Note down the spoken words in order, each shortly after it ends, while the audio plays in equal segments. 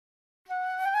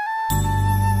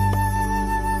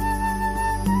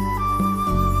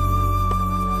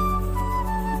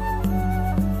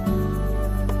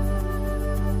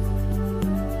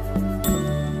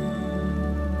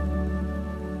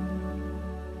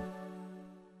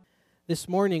This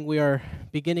morning we are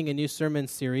beginning a new sermon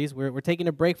series. We're taking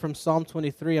a break from Psalm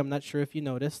 23. I'm not sure if you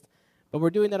noticed, but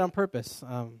we're doing that on purpose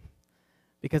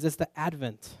because it's the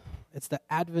Advent. It's the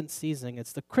Advent season.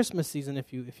 It's the Christmas season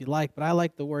if you like, but I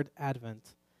like the word Advent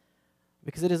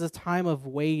because it is a time of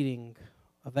waiting,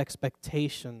 of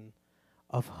expectation,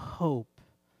 of hope,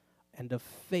 and of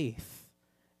faith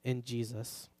in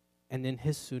Jesus and in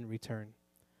His soon return.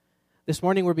 This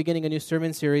morning we're beginning a new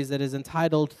sermon series that is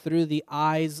entitled Through the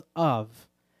Eyes of.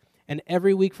 And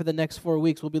every week for the next 4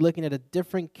 weeks we'll be looking at a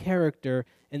different character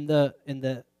in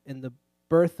the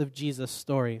birth of Jesus'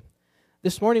 story.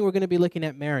 This morning we're going to be looking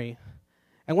at Mary.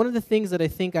 And one of the things that I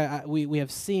think we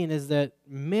have seen is that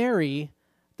Mary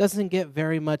doesn't get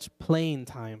very much playing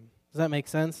time. Does that make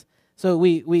sense? So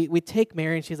we take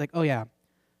Mary and she's like, oh yeah,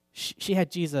 she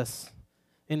had Jesus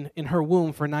in her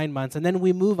womb for 9 months. And then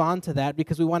we move on to that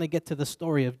because we want to get to the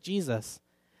story of Jesus.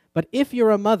 But if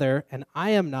you're a mother, and I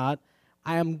am not,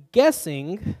 I am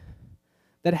guessing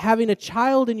that having a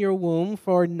child in your womb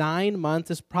for 9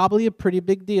 months is probably a pretty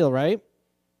big deal, right?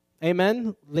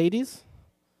 Amen, ladies?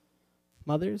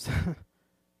 Mothers?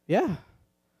 Yeah.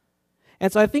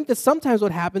 And so I think that sometimes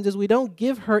what happens is we don't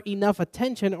give her enough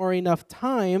attention or enough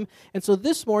time, and so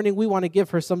this morning we want to give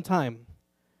her some time.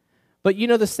 But you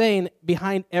know the saying,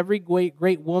 behind every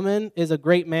great woman is a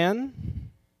great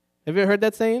man? Have you ever heard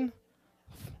that saying?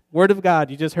 Word of God,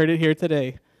 you just heard it here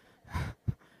today.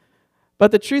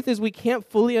 But the truth is we can't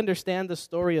fully understand the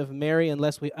story of Mary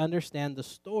unless we understand the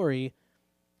story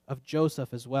of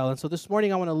Joseph as well. And so this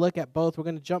morning I want to look at both. We're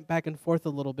going to jump back and forth a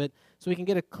little bit so we can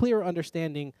get a clear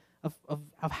understanding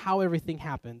of how everything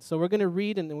happened. So we're going to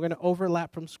read and we're going to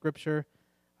overlap from Scripture.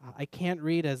 I can't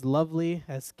read as lovely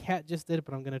as Kat just did,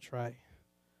 but I'm going to try.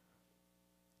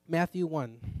 Matthew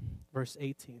 1, verse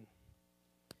 18.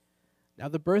 Now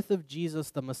the birth of Jesus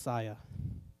the Messiah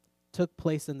took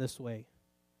place in this way.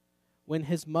 When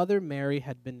his mother Mary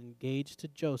had been engaged to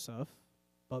Joseph,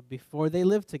 but before they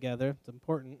lived together, it's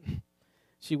important,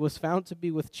 she was found to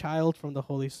be with child from the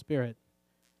Holy Spirit.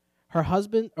 Her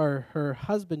husband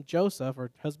Joseph, or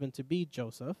husband-to-be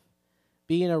Joseph,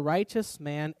 being a righteous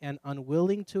man and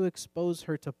unwilling to expose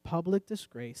her to public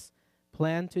disgrace,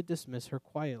 planned to dismiss her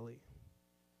quietly.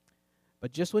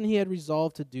 But just when he had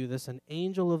resolved to do this, an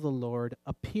angel of the Lord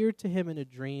appeared to him in a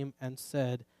dream and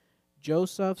said,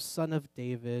 Joseph, son of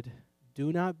David,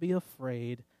 do not be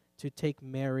afraid to take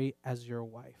Mary as your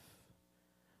wife,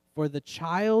 for the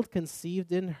child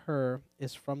conceived in her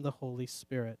is from the Holy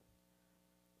Spirit.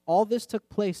 All this took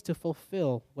place to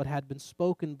fulfill what had been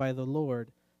spoken by the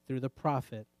Lord through the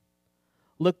prophet.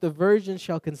 Look, the virgin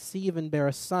shall conceive and bear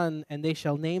a son, and they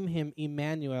shall name him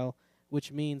Emmanuel,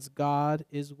 which means God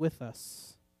is with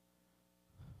us.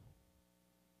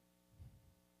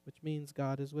 Which means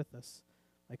God is with us,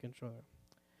 my controller.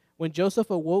 When Joseph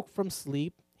awoke from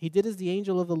sleep, he did as the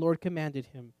angel of the Lord commanded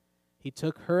him. He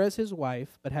took her as his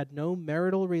wife, but had no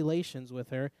marital relations with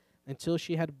her until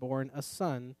she had borne a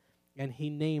son, and he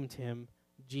named him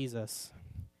Jesus.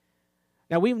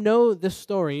 Now, we know this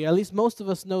story, at least most of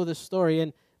us know this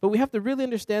story, but we have to really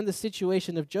understand the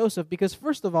situation of Joseph because,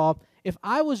 first of all, if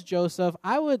I was Joseph,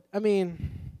 I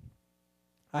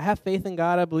have faith in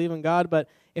God, I believe in God, but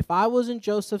if I was in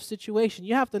Joseph's situation,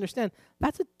 you have to understand,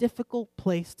 that's a difficult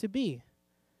place to be.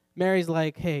 Mary's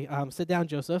like, hey, sit down,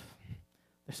 Joseph.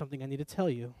 There's something I need to tell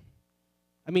you.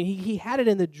 I mean, he had it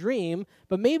in the dream,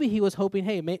 but maybe he was hoping,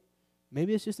 hey,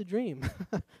 maybe it's just a dream.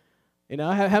 You know,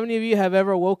 how many of you have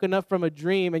ever woken up from a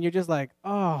dream and you're just like,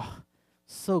 oh,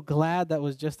 so glad that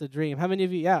was just a dream? How many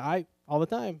of you? Yeah, all the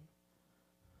time.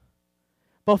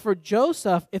 But for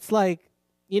Joseph, it's like,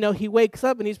 you know, he wakes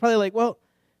up and he's probably like, well,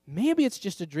 maybe it's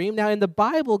just a dream. Now, in the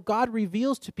Bible, God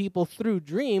reveals to people through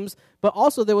dreams, but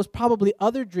also there was probably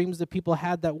other dreams that people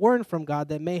had that weren't from God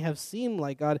that may have seemed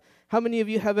like God. How many of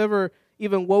you have ever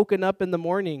even woken up in the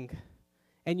morning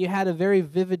and you had a very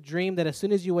vivid dream that as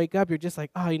soon as you wake up, you're just like,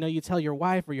 oh, you know, you tell your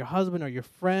wife or your husband or your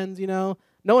friends, you know.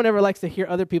 No one ever likes to hear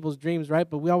other people's dreams, right?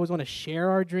 But we always want to share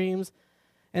our dreams.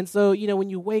 And so, you know, when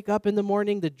you wake up in the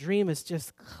morning, the dream is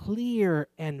just clear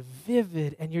and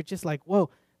vivid, and you're just like,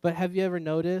 whoa. But have you ever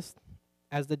noticed,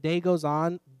 as the day goes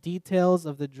on, details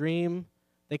of the dream,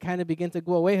 they kind of begin to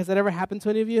go away? Has that ever happened to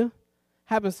any of you?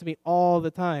 Happens to me all the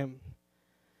time.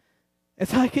 And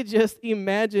so I could just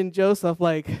imagine Joseph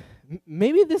like,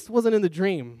 maybe this wasn't in the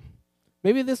dream.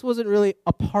 Maybe this wasn't really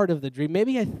a part of the dream.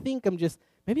 Maybe I'm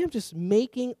just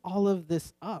making all of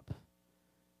this up.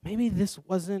 Maybe this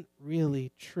wasn't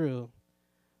really true.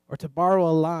 Or to borrow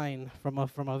a line from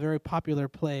a very popular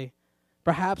play,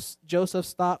 perhaps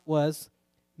Joseph's thought was,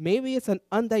 maybe it's an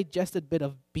undigested bit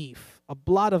of beef, a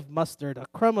blot of mustard, a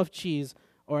crumb of cheese,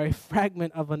 or a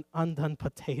fragment of an undone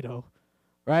potato,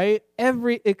 right?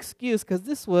 Every excuse, because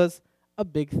this was a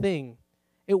big thing.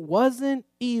 It wasn't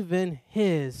even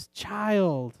his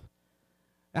child.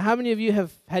 Now, how many of you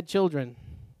have had children?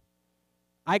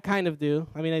 I kind of do.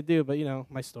 I mean, I do, but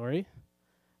my story.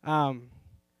 They're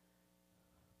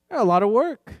a lot of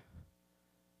work.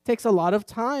 It takes a lot of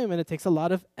time, and it takes a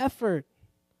lot of effort.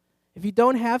 If you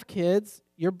don't have kids,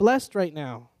 you're blessed right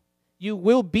now. You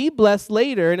will be blessed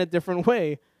later in a different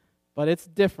way, but it's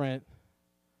different.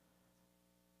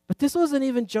 But this wasn't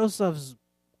even Joseph's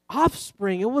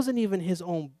offspring. It wasn't even his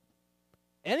own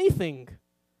anything.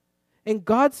 And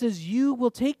God says, you will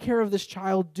take care of this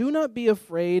child. Do not be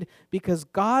afraid, because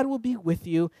God will be with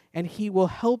you, and he will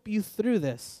help you through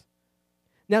this.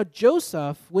 Now,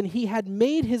 Joseph, when he had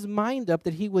made his mind up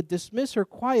that he would dismiss her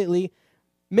quietly,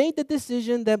 made the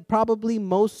decision that probably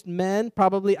most men,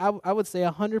 I would say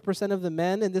 100% of the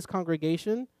men in this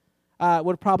congregation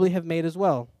would probably have made as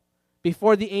well,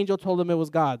 before the angel told him it was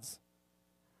God's.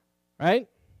 Right?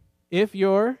 If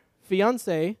your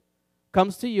fiance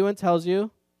comes to you and tells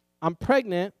you, I'm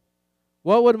pregnant,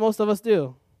 what would most of us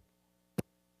do?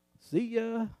 See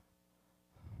ya.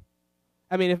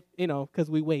 I mean, if because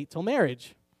we wait till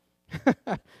marriage.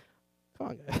 Come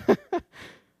on, guys.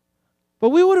 But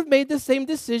we would have made the same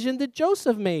decision that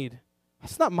Joseph made.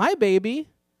 It's not my baby,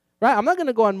 right? I'm not going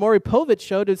to go on Maury Povich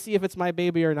show to see if it's my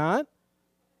baby or not.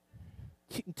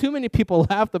 Too many people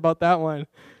laughed about that one.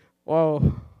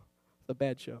 Whoa, it's a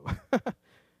bad show.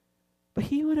 But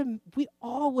we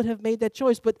all would have made that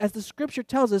choice. But as the scripture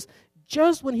tells us,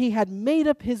 just when he had made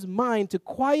up his mind to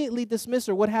quietly dismiss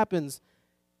her, what happens?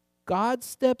 God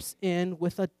steps in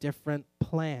with a different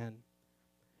plan.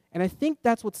 And I think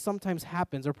that's what sometimes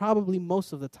happens, or probably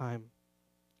most of the time.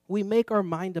 We make our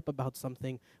mind up about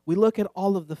something. We look at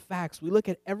all of the facts. We look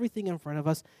at everything in front of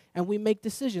us, and we make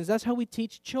decisions. That's how we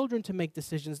teach children to make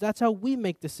decisions. That's how we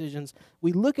make decisions.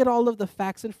 We look at all of the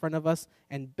facts in front of us,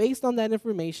 and based on that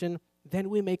information, then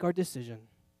we make our decision.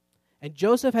 And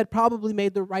Joseph had probably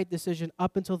made the right decision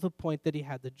up until the point that he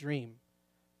had the dream.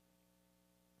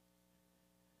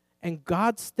 And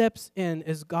God steps in,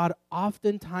 as God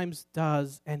oftentimes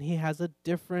does, and he has a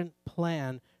different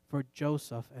plan for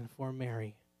Joseph and for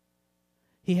Mary.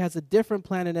 He has a different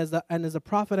plan, and as the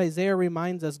prophet Isaiah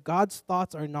reminds us, God's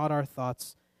thoughts are not our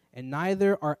thoughts, and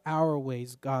neither are our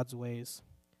ways God's ways.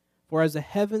 For as the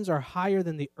heavens are higher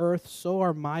than the earth, so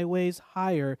are my ways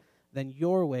higher than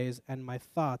your ways, and my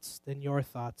thoughts than your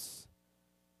thoughts.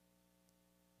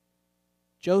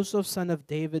 Joseph, son of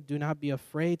David, do not be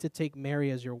afraid to take Mary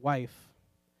as your wife,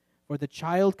 for the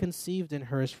child conceived in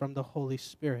her is from the Holy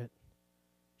Spirit.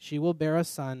 She will bear a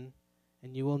son,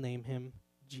 and you will name him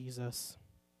Jesus.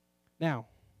 Now,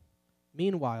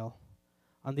 meanwhile,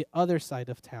 on the other side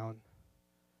of town,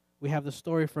 we have the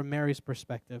story from Mary's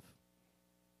perspective.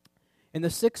 In the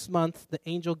 6th month, the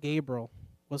angel Gabriel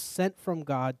was sent from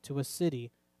God to a city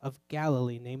of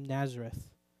Galilee named Nazareth,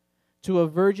 to a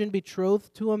virgin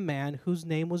betrothed to a man whose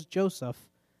name was Joseph,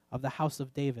 of the house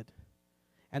of David.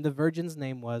 And the virgin's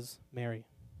name was Mary.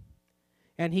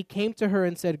 And he came to her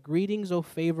and said, Greetings, O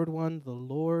favored one, the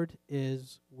Lord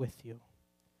is with you.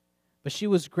 But she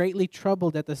was greatly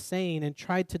troubled at the saying and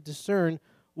tried to discern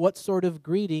what sort of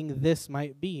greeting this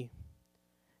might be.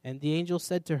 And the angel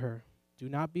said to her, Do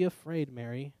not be afraid,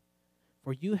 Mary,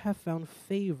 for you have found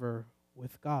favor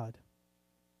with God.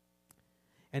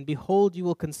 And behold, you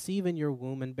will conceive in your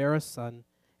womb and bear a son,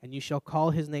 and you shall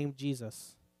call his name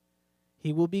Jesus.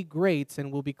 He will be great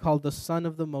and will be called the Son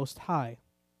of the Most High.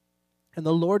 And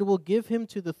the Lord will give him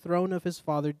to the throne of his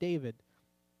father David,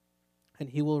 and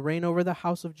he will reign over the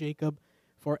house of Jacob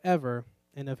forever,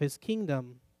 and of his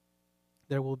kingdom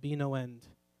there will be no end.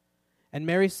 And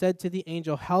Mary said to the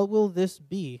angel, How will this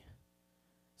be,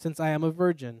 since I am a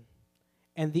virgin?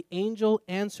 And the angel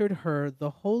answered her, The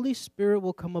Holy Spirit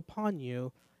will come upon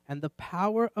you, and the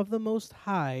power of the Most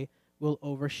High will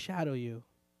overshadow you.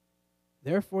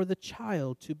 Therefore the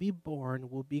child to be born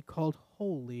will be called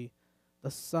Holy,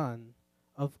 the Son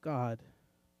of God.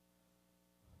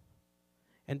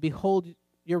 And behold,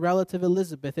 your relative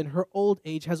Elizabeth in her old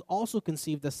age has also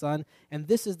conceived a son, and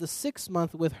this is the 6th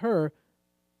month with her,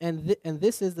 and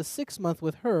this is the 6th month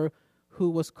with her who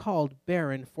was called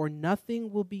barren, for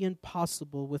nothing will be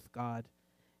impossible with God.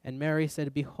 And Mary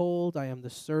said, Behold, I am the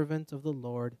servant of the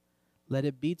Lord. Let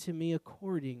it be to me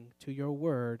according to your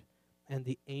word. And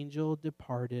the angel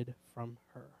departed from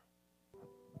her.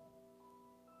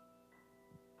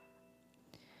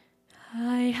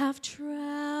 I have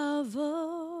traveled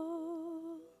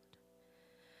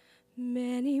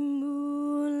many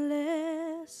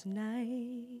moonless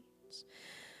nights,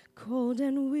 cold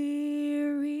and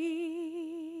weary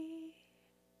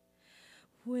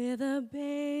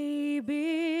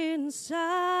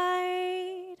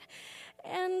inside,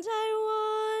 and I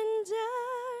wonder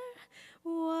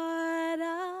what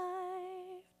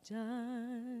I've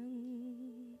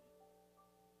done.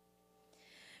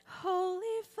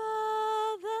 Holy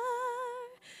Father,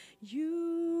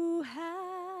 you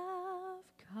have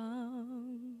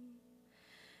come,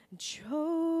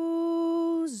 chosen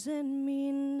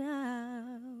me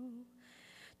now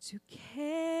to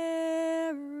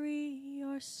carry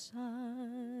your Son.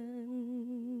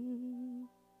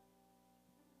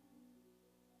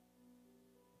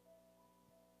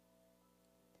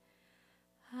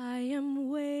 I am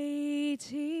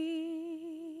waiting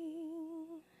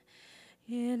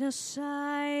in a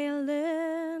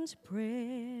silent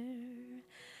prayer.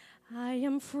 I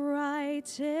am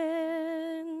frightened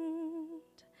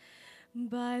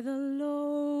by the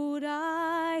load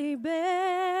I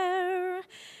bear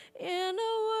in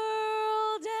a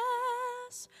world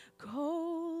as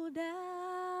cold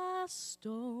as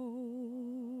stone.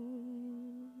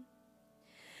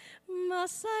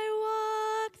 Must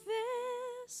I walk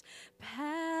this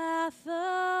path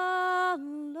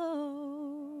alone?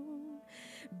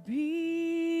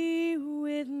 Be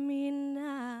with me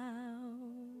now.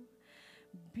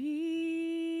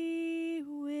 Be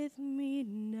with me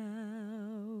now.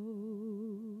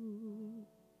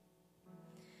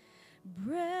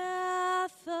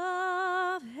 Breath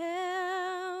of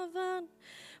heaven,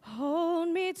 hold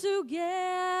me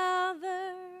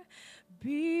together.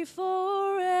 Be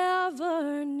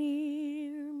forever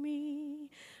near me.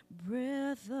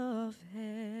 Breath of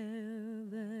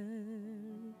heaven,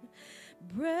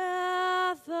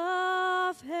 breath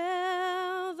of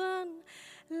heaven,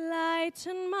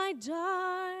 lighten my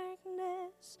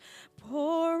darkness.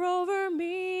 Pour over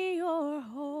me your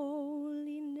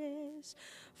holiness,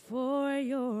 for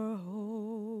you're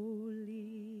holy.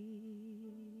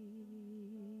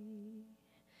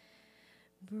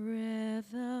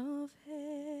 Breath of heaven.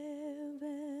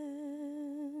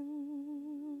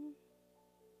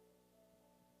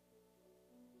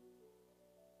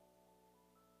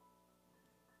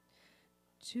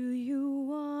 Do you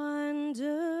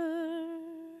wonder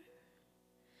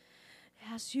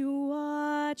as you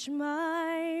watch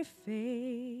my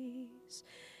face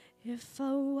if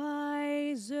a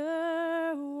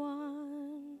wiser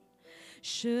one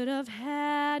should have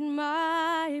had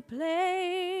my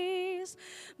place?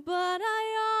 But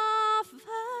I offer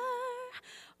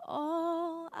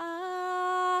all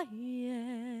I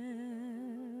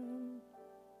am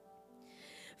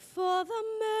for the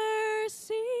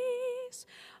mercies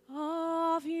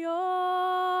of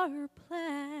your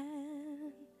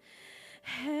plan.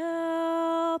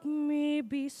 Help me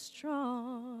be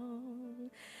strong.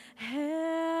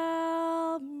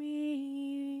 Help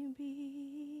me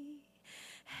be.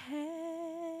 Help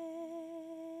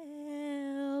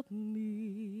me.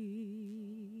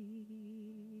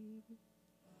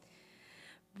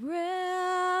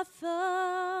 Breath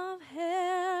of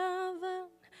heaven,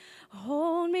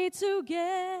 hold me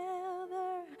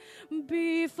together.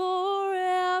 Be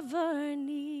forever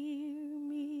near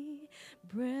me.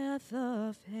 Breath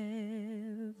of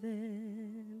heaven,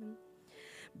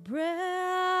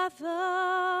 breath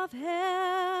of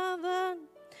heaven,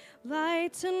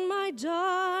 lighten my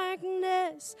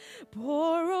darkness.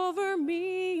 Pour over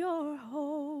me your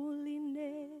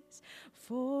holiness,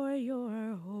 for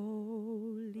you're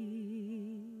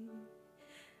holy.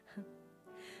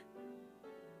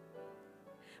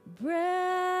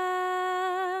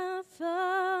 Breath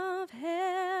of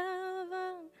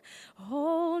heaven,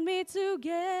 hold me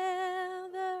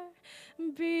together.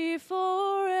 Be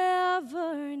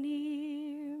forever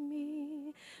near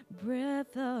me.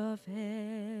 Breath of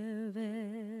heaven,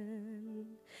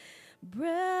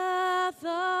 breath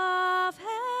of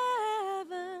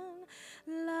heaven,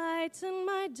 lighten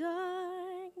my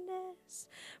darkness.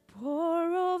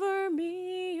 Pour over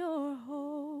me your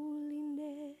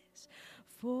holiness,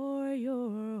 for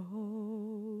you're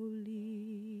holy.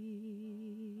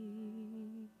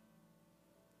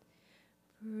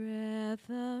 Breath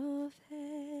of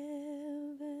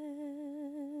heaven,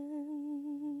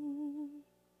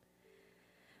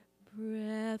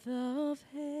 breath of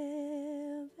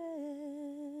heaven,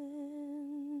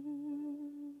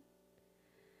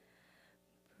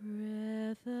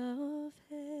 breath of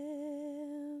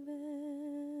heaven.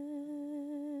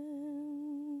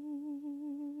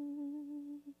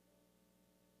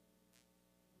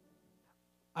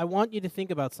 I want you to think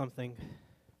about something.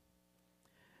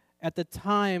 At the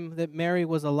time that Mary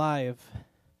was alive,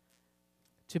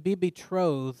 to be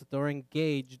betrothed or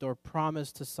engaged or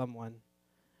promised to someone,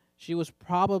 she was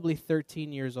probably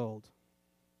 13 years old.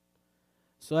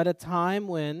 So at a time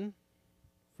when,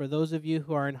 for those of you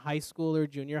who are in high school or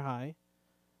junior high.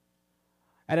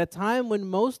 At a time when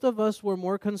most of us were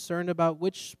more concerned about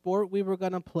which sport we were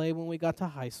going to play when we got to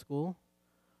high school,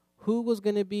 who was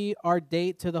going to be our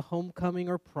date to the homecoming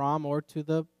or prom or to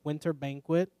the winter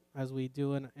banquet, as we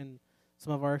do in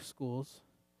some of our schools.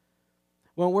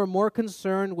 When we're more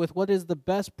concerned with what is the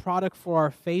best product for our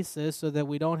faces so that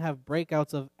we don't have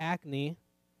breakouts of acne.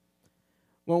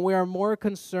 When we are more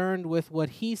concerned with what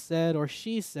he said or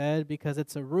she said because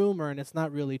it's a rumor and it's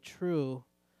not really true.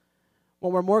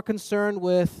 When we're more concerned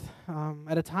with,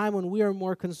 at a time when we are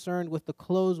more concerned with the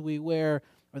clothes we wear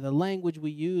or the language we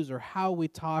use or how we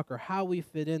talk or how we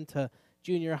fit into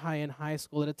junior high and high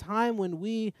school, at a time when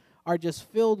we are just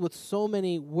filled with so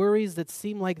many worries that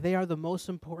seem like they are the most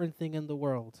important thing in the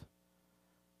world.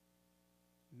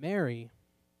 Mary,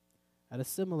 at a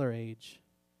similar age,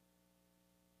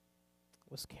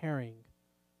 was carrying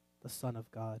the Son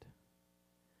of God.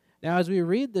 Now, as we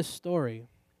read this story,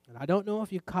 and I don't know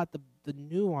if you caught the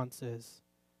nuances,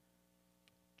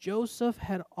 Joseph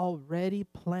had already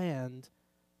planned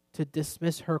to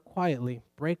dismiss her quietly,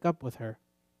 break up with her,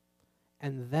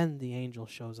 and then the angel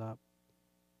shows up.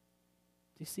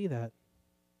 Do you see that?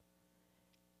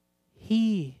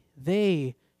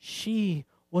 She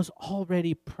was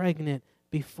already pregnant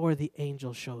before the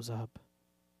angel shows up.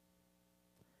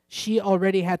 She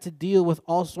already had to deal with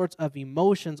all sorts of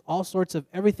emotions, all sorts of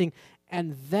everything,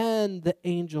 and then the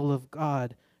angel of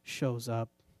God shows up.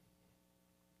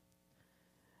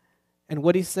 And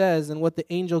what he says and what the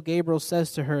angel Gabriel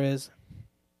says to her is,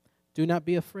 do not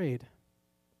be afraid.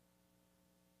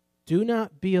 Do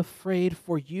not be afraid,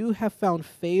 for you have found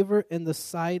favor in the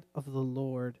sight of the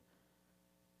Lord.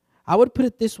 I would put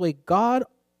it this way, God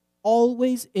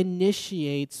always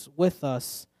initiates with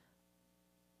us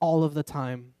all of the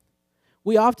time.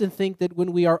 We often think that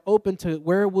when we are open to,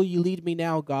 where will you lead me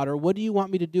now, God? Or what do you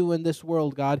want me to do in this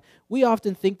world, God? We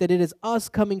often think that it is us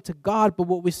coming to God, but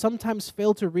what we sometimes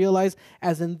fail to realize,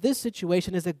 as in this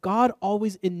situation, is that God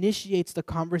always initiates the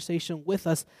conversation with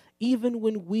us, even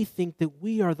when we think that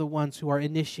we are the ones who are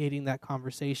initiating that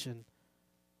conversation.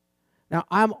 Now,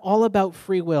 I'm all about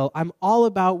free will. I'm all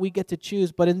about we get to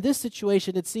choose, but in this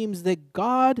situation, it seems that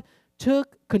God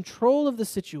took control of the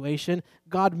situation.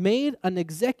 God made an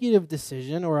executive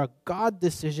decision or a God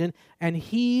decision, and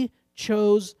he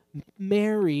chose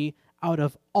Mary out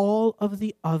of all of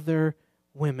the other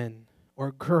women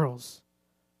or girls.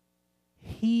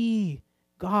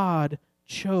 God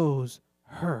chose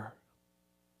her.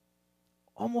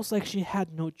 Almost like she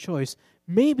had no choice.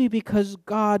 Maybe because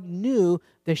God knew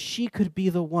that she could be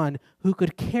the one who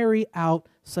could carry out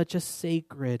such a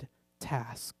sacred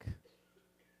task.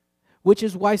 Which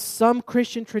is why some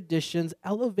Christian traditions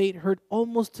elevate her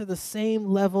almost to the same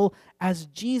level as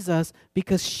Jesus,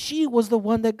 because she was the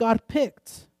one that God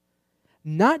picked.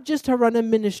 Not just to run a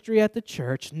ministry at the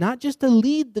church, not just to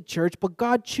lead the church, but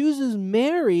God chooses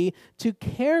Mary to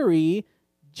carry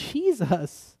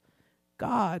Jesus.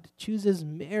 God chooses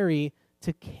Mary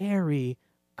to carry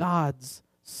God's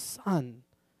Son.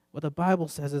 What the Bible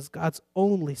says is God's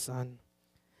only Son.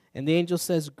 And the angel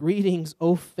says, greetings,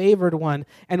 O favored one.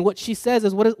 And what she says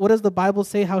is, what does the Bible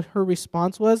say how her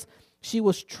response was? She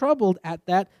was troubled at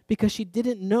that because she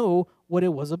didn't know what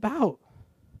it was about.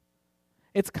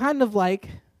 It's kind of like,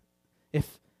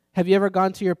 have you ever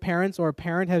gone to your parents or a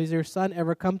parent, has your son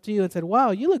ever come to you and said,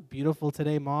 wow, you look beautiful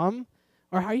today, Mom?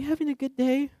 Or are you having a good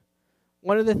day?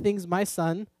 One of the things my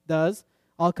son does,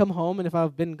 I'll come home, and if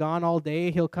I've been gone all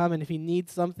day, he'll come, and if he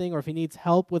needs something or if he needs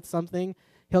help with something,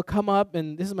 he'll come up,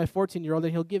 and this is my 14-year-old,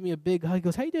 and he'll give me a big hug. He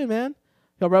goes, how you doing, man?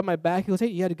 He'll rub my back. He goes, hey,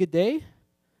 you had a good day?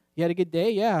 You had a good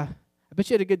day? Yeah. I bet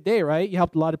you had a good day, right? You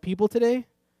helped a lot of people today?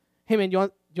 Hey, man, you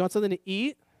want something to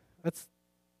eat? That's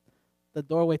the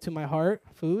doorway to my heart,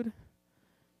 food.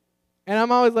 And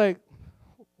I'm always like,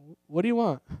 what do you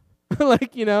want? He'd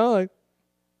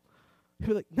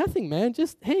be like, nothing, man.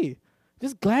 Just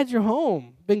glad you're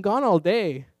home. Been gone all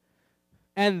day.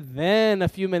 And then a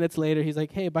few minutes later, he's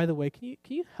like, hey, by the way, can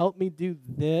you help me do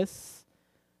this?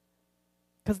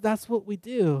 Because that's what we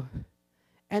do.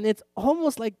 And it's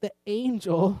almost like the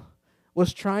angel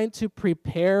was trying to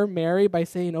prepare Mary by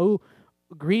saying, oh,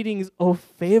 greetings, oh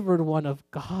favored one of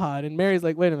God. And Mary's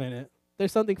like, wait a minute.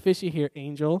 There's something fishy here,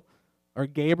 angel. Or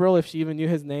Gabriel, if she even knew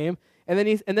his name. And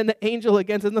then the angel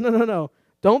again says, no.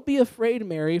 Don't be afraid,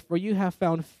 Mary, for you have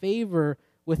found favor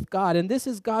with God. And this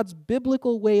is God's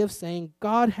biblical way of saying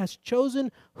God has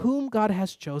chosen whom God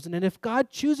has chosen. And if God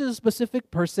chooses a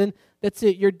specific person, that's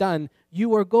it, you're done.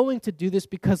 You are going to do this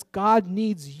because God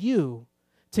needs you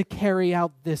to carry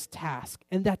out this task.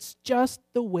 And that's just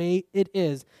the way it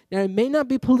is. Now, it may not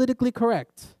be politically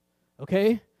correct,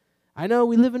 okay? I know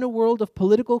we live in a world of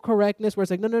political correctness where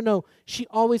it's like, no, she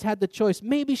always had the choice.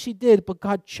 Maybe she did, but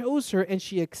God chose her and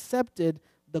she accepted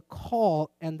the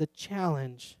call and the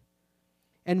challenge.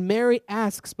 And Mary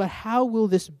asks, but how will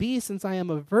this be since I am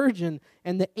a virgin?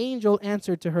 And the angel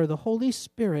answered to her, the Holy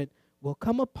Spirit will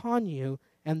come upon you,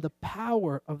 and the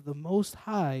power of the Most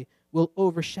High will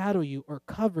overshadow you or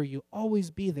cover you, always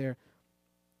be there.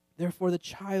 Therefore the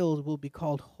child will be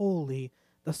called Holy,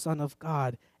 the Son of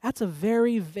God. That's a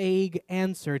very vague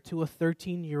answer to a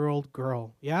 13-year-old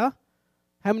girl, yeah?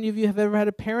 How many of you have ever had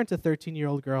to parent a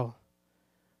 13-year-old girl?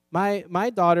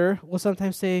 My daughter will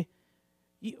sometimes say,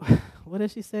 what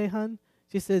does she say, hon?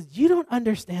 She says, you don't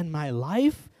understand my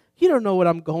life. You don't know what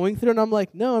I'm going through. And I'm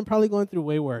like, no, I'm probably going through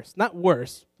way worse. Not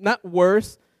worse,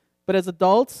 but as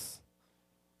adults,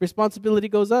 responsibility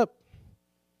goes up.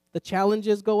 The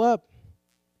challenges go up.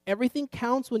 Everything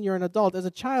counts when you're an adult. As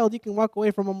a child, you can walk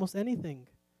away from almost anything.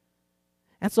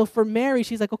 And so for Mary,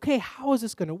 she's like, okay, how is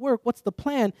this going to work? What's the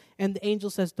plan? And the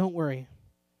angel says, don't worry.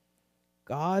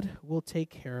 God will take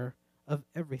care of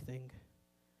everything.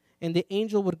 And the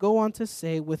angel would go on to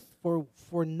say,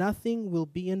 for nothing will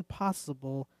be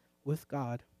impossible with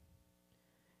God.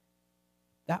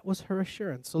 That was her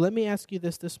assurance. So let me ask you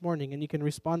this morning, and you can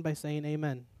respond by saying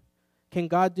amen. Can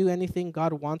God do anything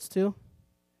God wants to?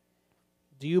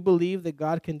 Do you believe that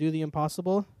God can do the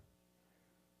impossible?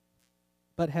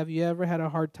 But have you ever had a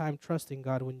hard time trusting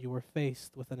God when you were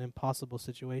faced with an impossible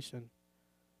situation?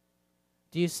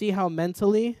 Do you see how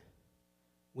mentally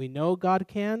we know God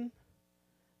can,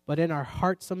 but in our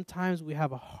heart sometimes we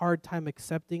have a hard time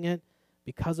accepting it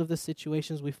because of the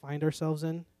situations we find ourselves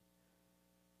in?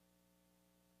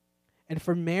 And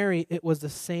for Mary, it was the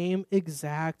same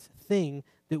exact thing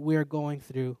that we're going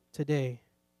through today.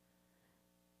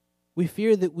 We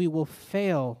fear that we will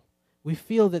fail. We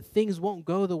feel that things won't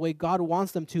go the way God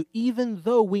wants them to, even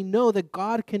though we know that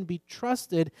God can be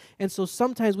trusted. And so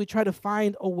sometimes we try to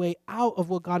find a way out of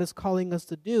what God is calling us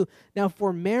to do. Now,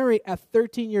 for Mary at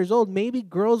 13 years old, maybe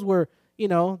girls were,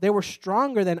 they were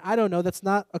stronger than, I don't know, that's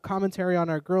not a commentary on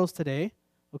our girls today,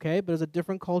 okay? But it was a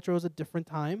different culture, it was a different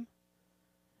time.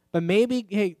 But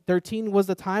maybe, 13 was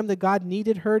the time that God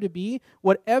needed her to be.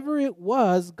 Whatever it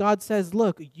was, God says,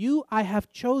 look, you I have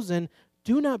chosen.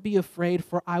 Do not be afraid,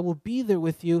 for I will be there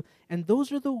with you. And those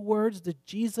are the words that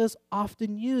Jesus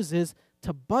often uses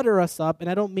to butter us up. And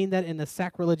I don't mean that in a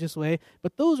sacrilegious way,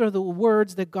 but those are the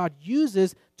words that God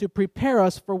uses to prepare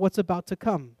us for what's about to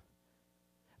come.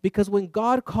 Because when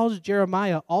God calls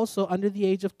Jeremiah, also under the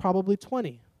age of probably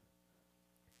 20,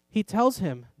 he tells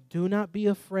him, do not be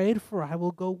afraid, for I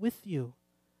will go with you.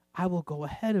 I will go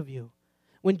ahead of you.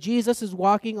 When Jesus is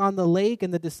walking on the lake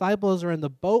and the disciples are in the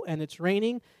boat and it's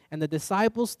raining and the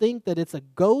disciples think that it's a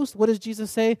ghost, what does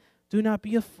Jesus say? Do not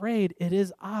be afraid, it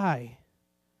is I.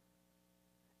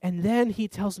 And then he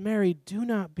tells Mary, do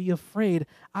not be afraid.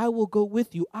 I will go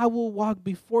with you. I will walk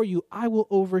before you. I will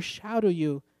overshadow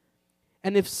you.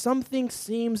 And if something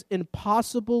seems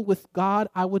impossible with God,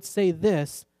 I would say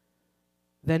this,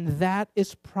 then that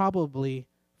is probably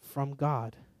from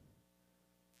God.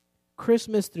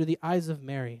 Christmas through the eyes of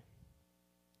Mary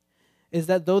is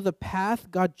that though the path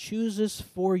God chooses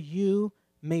for you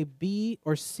may be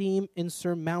or seem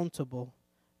insurmountable,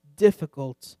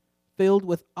 difficult, filled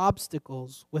with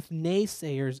obstacles, with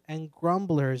naysayers and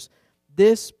grumblers,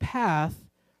 this path,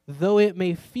 though it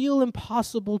may feel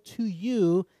impossible to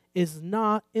you, is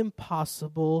not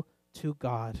impossible to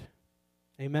God.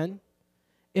 Amen?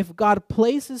 If God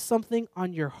places something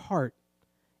on your heart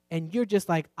and you're just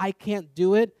like, I can't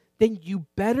do it, then you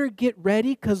better get ready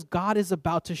because God is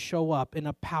about to show up in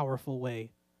a powerful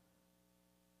way.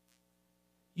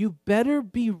 You better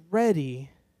be ready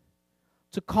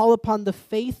to call upon the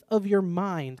faith of your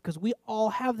mind, because we all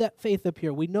have that faith up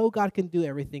here. We know God can do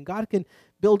everything. God can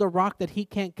build a rock that he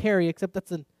can't carry, except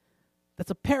that's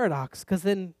a paradox, because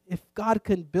then if God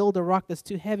can build a rock that's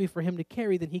too heavy for him to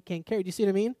carry, then he can't carry. Do you see what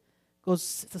I mean?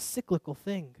 It's a cyclical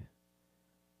thing.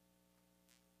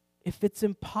 If it's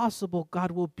impossible,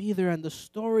 God will be there. And the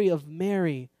story of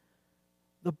Mary,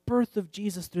 the birth of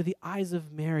Jesus through the eyes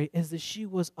of Mary, is that she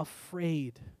was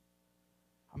afraid.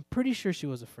 I'm pretty sure she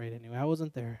was afraid anyway. I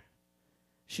wasn't there.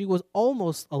 She was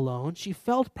almost alone. She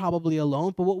felt probably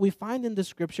alone. But what we find in the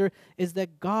scripture is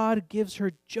that God gives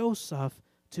her Joseph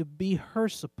to be her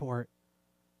support.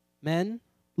 Men,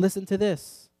 listen to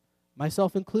this,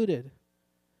 myself included.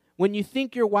 When you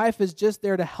think your wife is just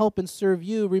there to help and serve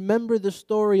you, remember the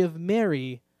story of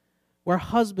Mary, where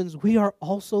husbands, we are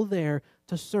also there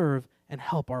to serve and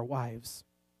help our wives.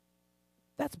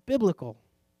 That's biblical.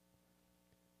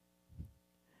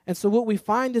 And so what we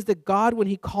find is that God, when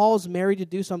he calls Mary to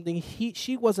do something,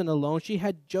 she wasn't alone. She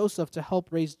had Joseph to help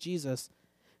raise Jesus.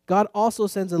 God also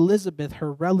sends Elizabeth,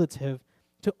 her relative,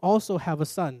 to also have a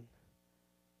son.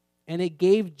 And it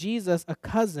gave Jesus a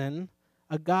cousin,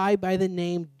 a guy by the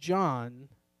name John,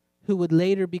 who would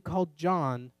later be called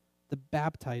John the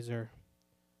Baptizer.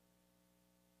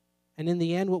 And in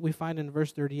the end, what we find in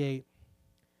verse 38,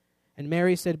 and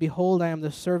Mary said, "Behold, I am the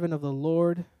servant of the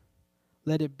Lord.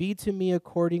 Let it be to me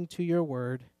according to your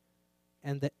word."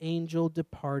 And the angel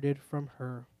departed from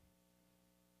her.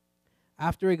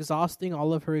 After exhausting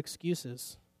all of her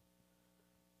excuses,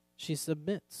 she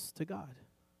submits to God.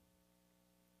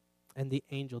 And the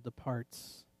angel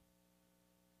departs.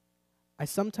 I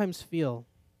sometimes feel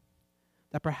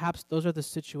that perhaps those are the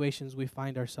situations we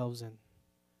find ourselves in.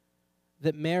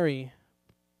 That Mary,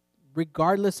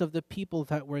 regardless of the people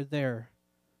that were there,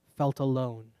 felt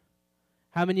alone.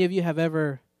 How many of you have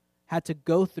ever had to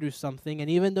go through something, and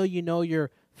even though you know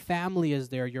your family is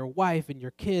there, your wife and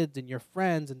your kids and your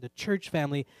friends and the church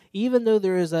family, even though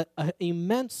there is an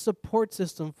immense support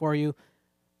system for you,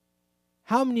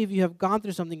 how many of you have gone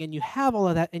through something and you have all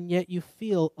of that and yet you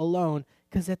feel alone?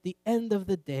 Because at the end of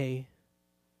the day,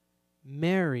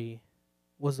 Mary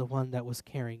was the one that was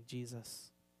carrying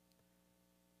Jesus.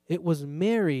 It was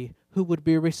Mary who would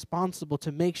be responsible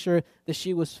to make sure that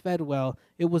she was fed well.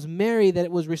 It was Mary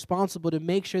that was responsible to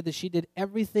make sure that she did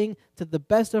everything to the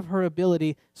best of her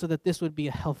ability so that this would be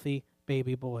a healthy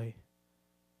baby boy.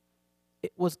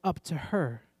 It was up to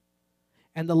her.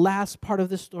 And the last part of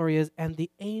the story is, and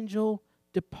the angel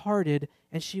departed,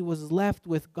 and she was left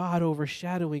with God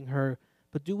overshadowing her.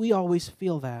 But do we always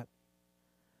feel that?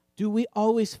 Do we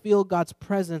always feel God's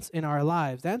presence in our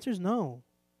lives? The answer is no.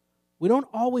 We don't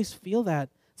always feel that.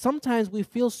 Sometimes we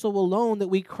feel so alone that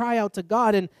we cry out to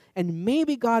God, and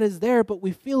maybe God is there, but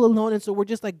we feel alone, and so we're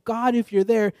just like, God, if you're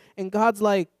there, and God's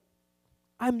like,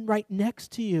 I'm right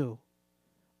next to you.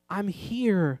 I'm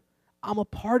here. I'm a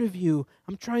part of you.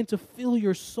 I'm trying to fill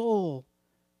your soul.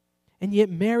 And yet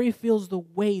Mary feels the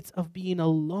weight of being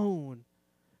alone.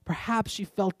 Perhaps she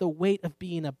felt the weight of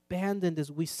being abandoned,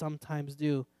 as we sometimes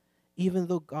do, even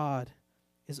though God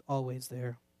is always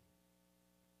there.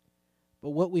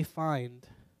 But what we find,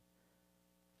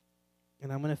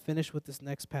 and I'm going to finish with this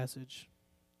next passage,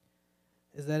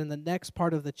 is that in the next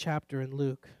part of the chapter in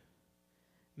Luke,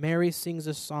 Mary sings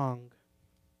a song.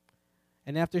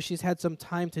 And after she's had some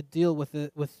time to deal with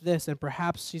this, and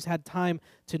perhaps she's had time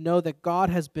to know that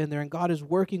God has been there and God is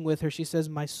working with her, she says,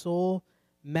 "My soul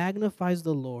magnifies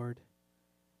the Lord,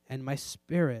 and my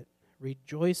spirit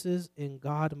rejoices in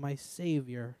God my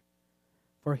Savior.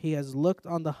 For he has looked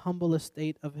on the humble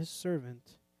estate of his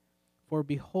servant. For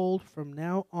behold, from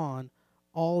now on,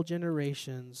 all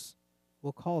generations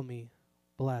will call me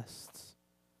blessed."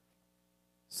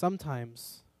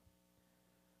 Sometimes,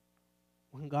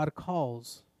 when God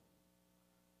calls,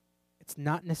 it's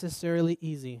not necessarily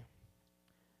easy.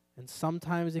 And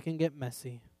sometimes it can get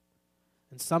messy.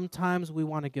 And sometimes we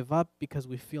want to give up because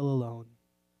we feel alone.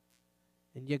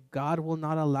 And yet God will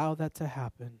not allow that to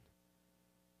happen.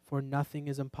 For nothing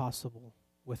is impossible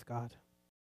with God.